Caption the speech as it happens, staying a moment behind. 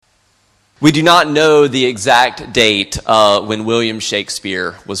We do not know the exact date when William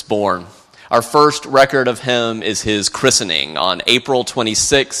Shakespeare was born. Our first record of him is his christening on April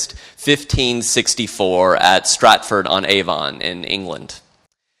 26th, 1564 at Stratford-on-Avon in England.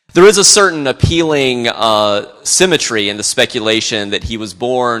 There is a certain appealing symmetry in the speculation that he was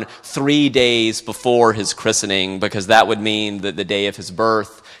born 3 days before his christening, because that would mean that the day of his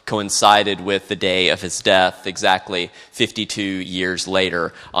birth coincided with the day of his death, exactly 52 years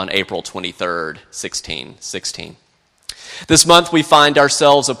later on April 23rd, 1616. This month we find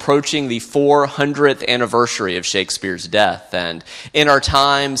ourselves approaching the 400th anniversary of Shakespeare's death, and in our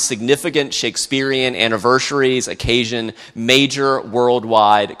time, significant Shakespearean anniversaries occasion major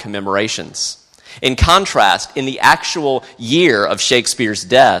worldwide commemorations. In contrast, in the actual year of Shakespeare's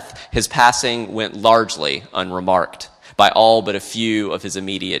death, his passing went largely unremarked by all but a few of his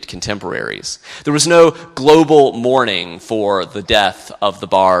immediate contemporaries. There was no global mourning for the death of the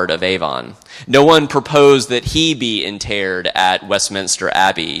Bard of Avon. No one proposed that he be interred at Westminster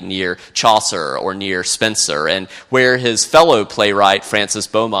Abbey near Chaucer or near Spenser, and where his fellow playwright Francis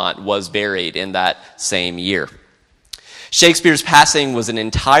Beaumont was buried in that same year. Shakespeare's passing was an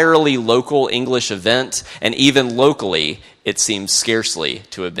entirely local English event, and even locally, it seems scarcely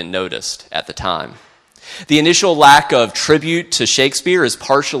to have been noticed at the time. The initial lack of tribute to Shakespeare is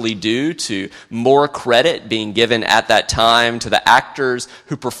partially due to more credit being given at that time to the actors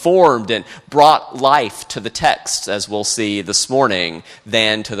who performed and brought life to the text, as we'll see this morning,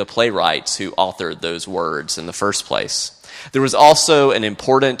 than to the playwrights who authored those words in the first place. There was also an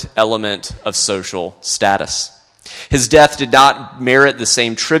important element of social status. His death did not merit the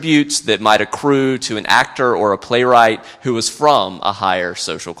same tributes that might accrue to an actor or a playwright who was from a higher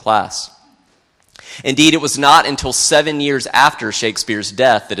social class. Indeed, it was not until 7 years after Shakespeare's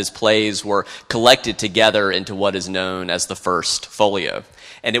death that his plays were collected together into what is known as the First Folio.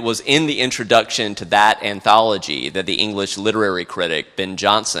 And it was in the introduction to that anthology that the English literary critic Ben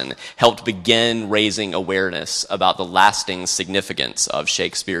Jonson helped begin raising awareness about the lasting significance of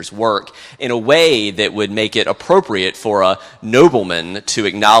Shakespeare's work in a way that would make it appropriate for a nobleman to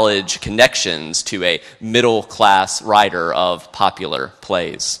acknowledge connections to a middle-class writer of popular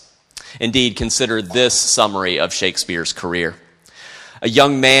plays. Indeed, consider this summary of Shakespeare's career. A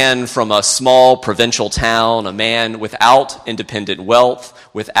young man from a small provincial town, a man without independent wealth,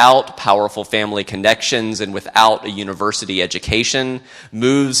 without powerful family connections, and without a university education,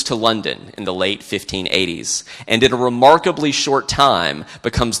 moves to London in the late 1580s, and in a remarkably short time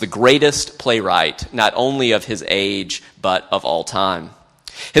becomes the greatest playwright, not only of his age, but of all time.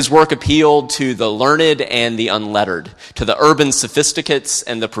 His work appealed to the learned and the unlettered, to the urban sophisticates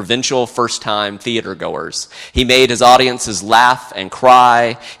and the provincial first-time theater-goers. He made his audiences laugh and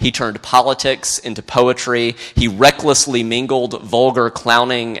cry. He turned politics into poetry. He recklessly mingled vulgar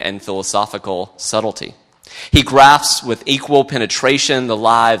clowning and philosophical subtlety. He grasps with equal penetration the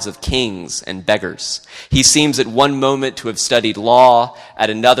lives of kings and beggars. He seems at one moment to have studied law, at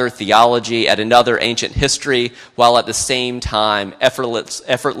another theology, at another ancient history, while at the same time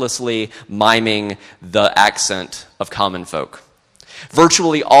effortlessly miming the accent of common folk.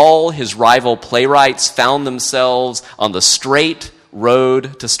 Virtually all his rival playwrights found themselves on the straight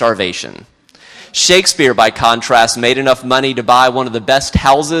road to starvation. Shakespeare, by contrast, made enough money to buy one of the best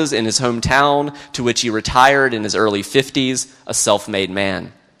houses in his hometown, to which he retired in his early 50s, a self-made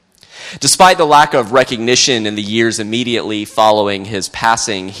man. Despite the lack of recognition in the years immediately following his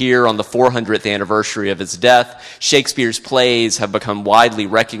passing, here on the 400th anniversary of his death, Shakespeare's plays have become widely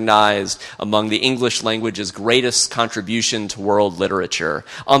recognized among the English language's greatest contribution to world literature,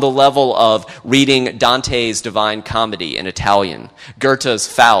 on the level of reading Dante's Divine Comedy in Italian, Goethe's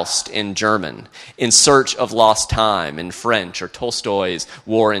Faust in German, In Search of Lost Time in French, or Tolstoy's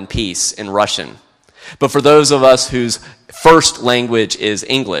War and Peace in Russian. But for those of us whose first language is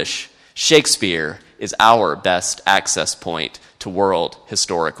English, Shakespeare is our best access point to world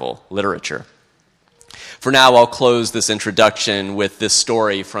historical literature. For now, I'll close this introduction with this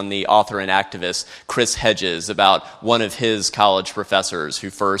story from the author and activist Chris Hedges about one of his college professors who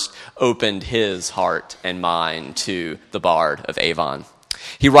first opened his heart and mind to the Bard of Avon.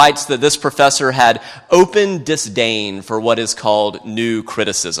 He writes that this professor had open disdain for what is called new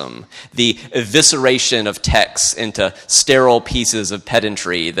criticism, the evisceration of texts into sterile pieces of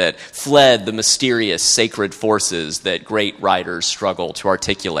pedantry that fled the mysterious sacred forces that great writers struggle to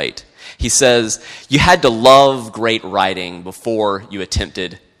articulate. He says, you had to love great writing before you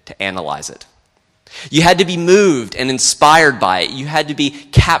attempted to analyze it. You had to be moved and inspired by it. You had to be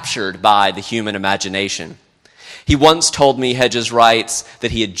captured by the human imagination. He once told me, Hedges writes,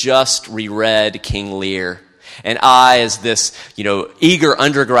 that he had just reread King Lear, And I, as this, eager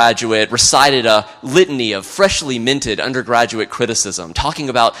undergraduate, recited a litany of freshly minted undergraduate criticism, talking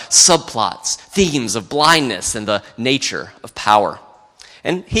about subplots, themes of blindness, and the nature of power.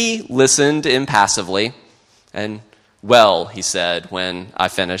 And he listened impassively, and well, he said when I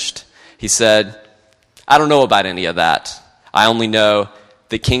finished, he said, I don't know about any of that. I only know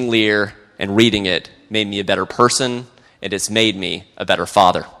that King Lear and reading it made me a better person, and it's made me a better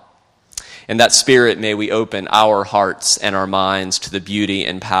father. In that spirit, may we open our hearts and our minds to the beauty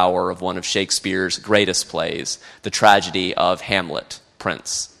and power of one of Shakespeare's greatest plays, the tragedy of Hamlet,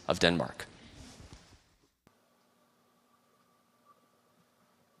 Prince of Denmark.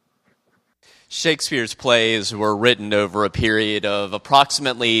 Shakespeare's plays were written over a period of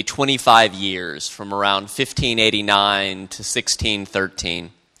approximately 25 years, from around 1589 to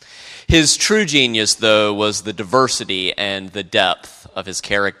 1613. His true genius, though, was the diversity and the depth of his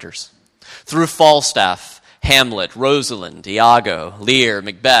characters. Through Falstaff, Hamlet, Rosalind, Iago, Lear,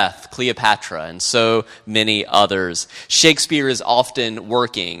 Macbeth, Cleopatra, and so many others, Shakespeare is often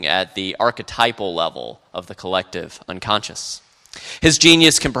working at the archetypal level of the collective unconscious. His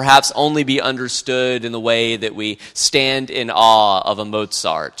genius can perhaps only be understood in the way that we stand in awe of a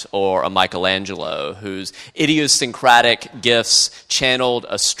Mozart or a Michelangelo, whose idiosyncratic gifts channeled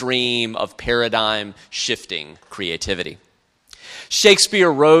a stream of paradigm-shifting creativity. Shakespeare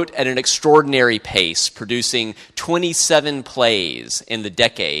wrote at an extraordinary pace, producing 27 plays in the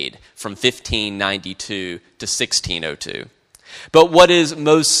decade from 1592 to 1602. But what is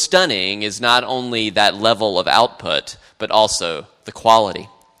most stunning is not only that level of output, but also the quality.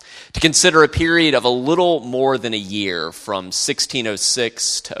 To consider a period of a little more than a year, from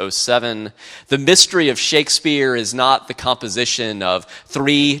 1606 to 07, the mystery of Shakespeare is not the composition of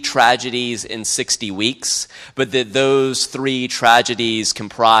 3 tragedies in 60 weeks, but that those 3 tragedies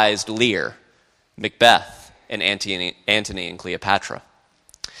comprised Lear, Macbeth, and Antony and Cleopatra.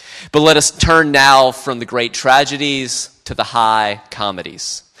 But let us turn now from the great tragedies to the high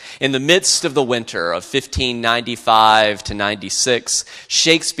comedies. In the midst of the winter of 1595 to 96,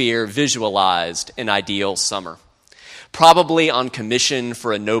 Shakespeare visualized an ideal summer. Probably on commission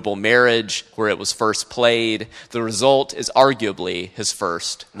for A Noble Marriage, where it was first played, the result is arguably his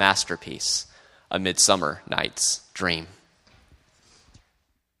first masterpiece, A Midsummer Night's Dream.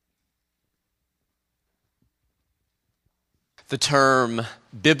 The term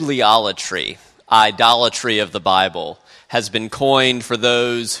bibliolatry, idolatry of the Bible, has been coined for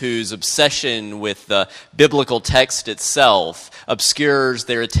those whose obsession with the biblical text itself obscures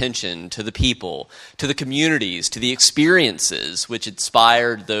their attention to the people, to the communities, to the experiences which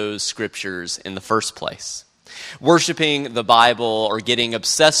inspired those scriptures in the first place. Worshipping the Bible or getting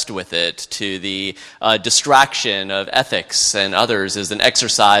obsessed with it to the distraction of ethics and others is an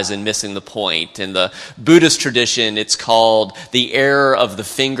exercise in missing the point. In the Buddhist tradition, it's called the error of the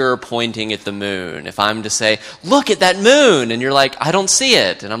finger pointing at the moon. If I'm to say, look at that moon, and you're like, I don't see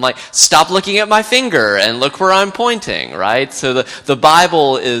it. And I'm like, stop looking at my finger and look where I'm pointing, right? So the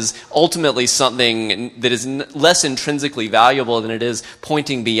Bible is ultimately something that is less intrinsically valuable than it is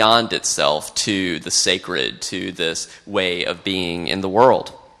pointing beyond itself to the sacred, to this way of being in the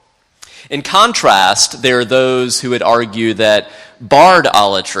world. In contrast, there are those who would argue that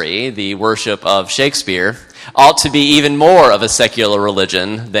bardolatry, the worship of Shakespeare, ought to be even more of a secular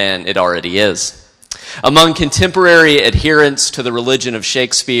religion than it already is. Among contemporary adherents to the religion of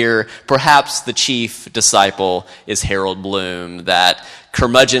Shakespeare, perhaps the chief disciple is Harold Bloom, that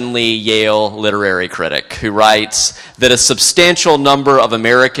curmudgeonly Yale literary critic who writes that a substantial number of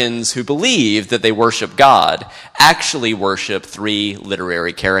Americans who believe that they worship God actually worship 3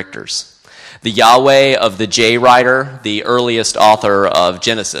 literary characters. The Yahweh of the J writer, the earliest author of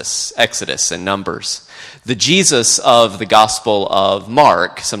Genesis, Exodus, and Numbers. The Jesus of the Gospel of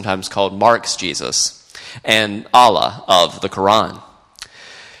Mark, sometimes called Mark's Jesus, and Allah of the Quran.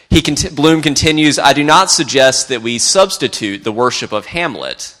 Bloom continues, I do not suggest that we substitute the worship of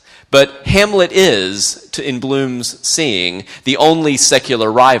Hamlet, but Hamlet is, in Bloom's seeing, the only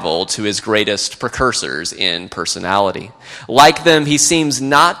secular rival to his greatest precursors in personality. Like them, he seems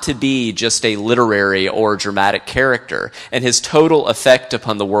not to be just a literary or dramatic character, and his total effect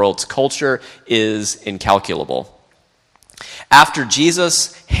upon the world's culture is incalculable. After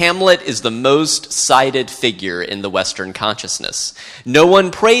Jesus, Hamlet is the most cited figure in the Western consciousness. No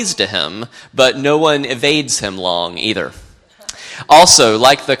one prays to him, but no one evades him long either. Also,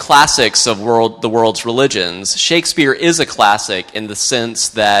 like the classics of the world's religions, Shakespeare is a classic in the sense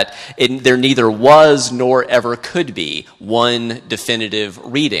that there neither was nor ever could be one definitive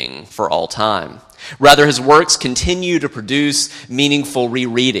reading for all time. Rather, his works continue to produce meaningful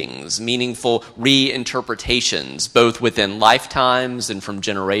rereadings, meaningful reinterpretations, both within lifetimes and from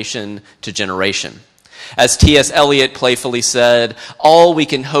generation to generation. As T.S. Eliot playfully said, all we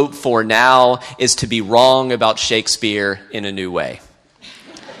can hope for now is to be wrong about Shakespeare in a new way.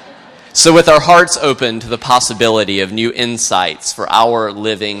 So with our hearts open to the possibility of new insights for our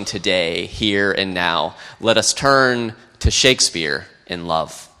living today, here and now, let us turn to Shakespeare in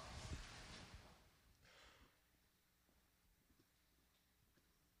love.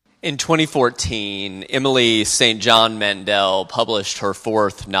 In 2014, Emily St. John Mandel published her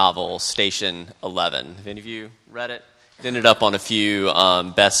fourth novel, Station 11. Have any of you read it? It ended up on a few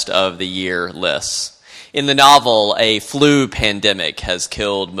best of the year lists. In the novel, a flu pandemic has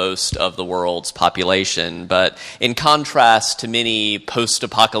killed most of the world's population, but in contrast to many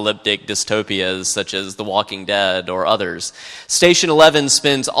post-apocalyptic dystopias such as The Walking Dead or others, Station 11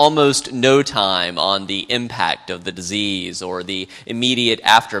 spends almost no time on the impact of the disease or the immediate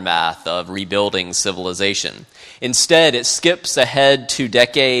aftermath of rebuilding civilization. Instead, it skips ahead 2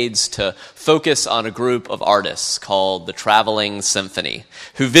 decades to focus on a group of artists called the Traveling Symphony,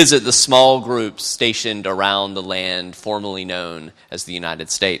 who visit the small groups stationed around the land formerly known as the United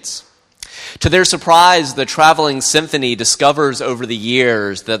States. To their surprise, the Traveling Symphony discovers over the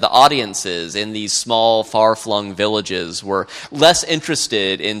years that the audiences in these small, far-flung villages were less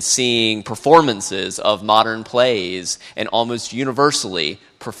interested in seeing performances of modern plays and almost universally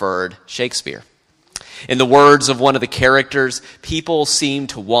preferred Shakespeare. In the words of one of the characters, people seemed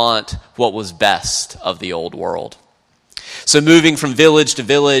to want what was best of the old world. So moving from village to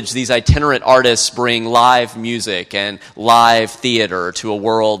village, these itinerant artists bring live music and live theater to a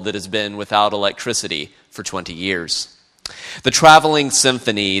world that has been without electricity for 20 years. The Traveling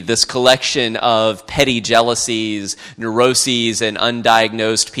Symphony, this collection of petty jealousies, neuroses, and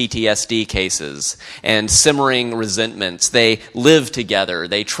undiagnosed PTSD cases, and simmering resentments, they lived together,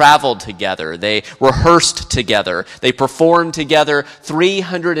 they traveled together, they rehearsed together, they performed together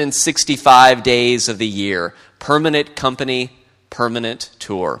 365 days of the year. Permanent company, permanent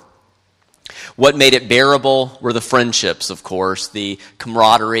tour. What made it bearable were the friendships, of course, the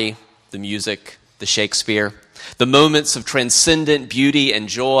camaraderie, the music, the Shakespeare. The moments of transcendent beauty and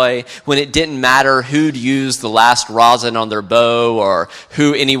joy when it didn't matter who'd used the last rosin on their bow or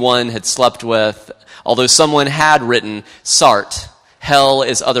who anyone had slept with, although someone had written Sartre, hell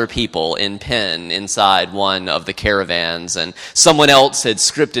is other people, in pen inside one of the caravans, and someone else had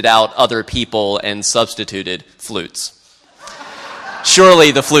scripted out other people and substituted flutes.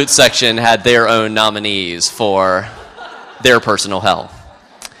 Surely the flute section had their own nominees for their personal hell.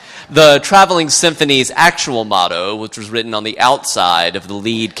 The Traveling Symphony's actual motto, which was written on the outside of the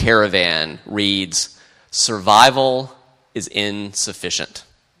lead caravan, reads, "Survival is insufficient."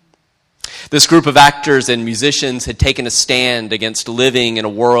 This group of actors and musicians had taken a stand against living in a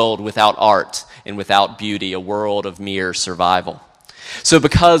world without art and without beauty, a world of mere survival. So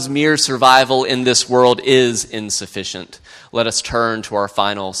because mere survival in this world is insufficient, let us turn to our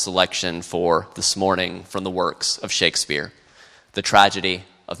final selection for this morning from the works of Shakespeare, the tragedy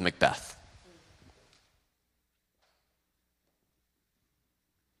of Macbeth.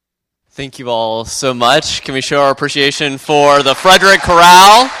 Thank you all so much. Can we show our appreciation for the Frederick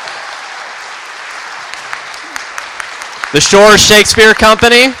Chorale, the Shore Shakespeare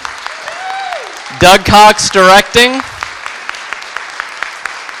Company, Doug Cox directing,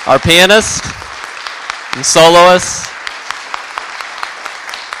 our pianist and soloist,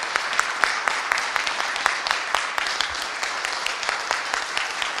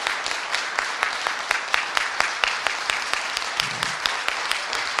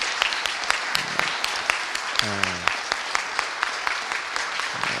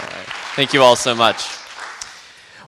 Thank you all so much.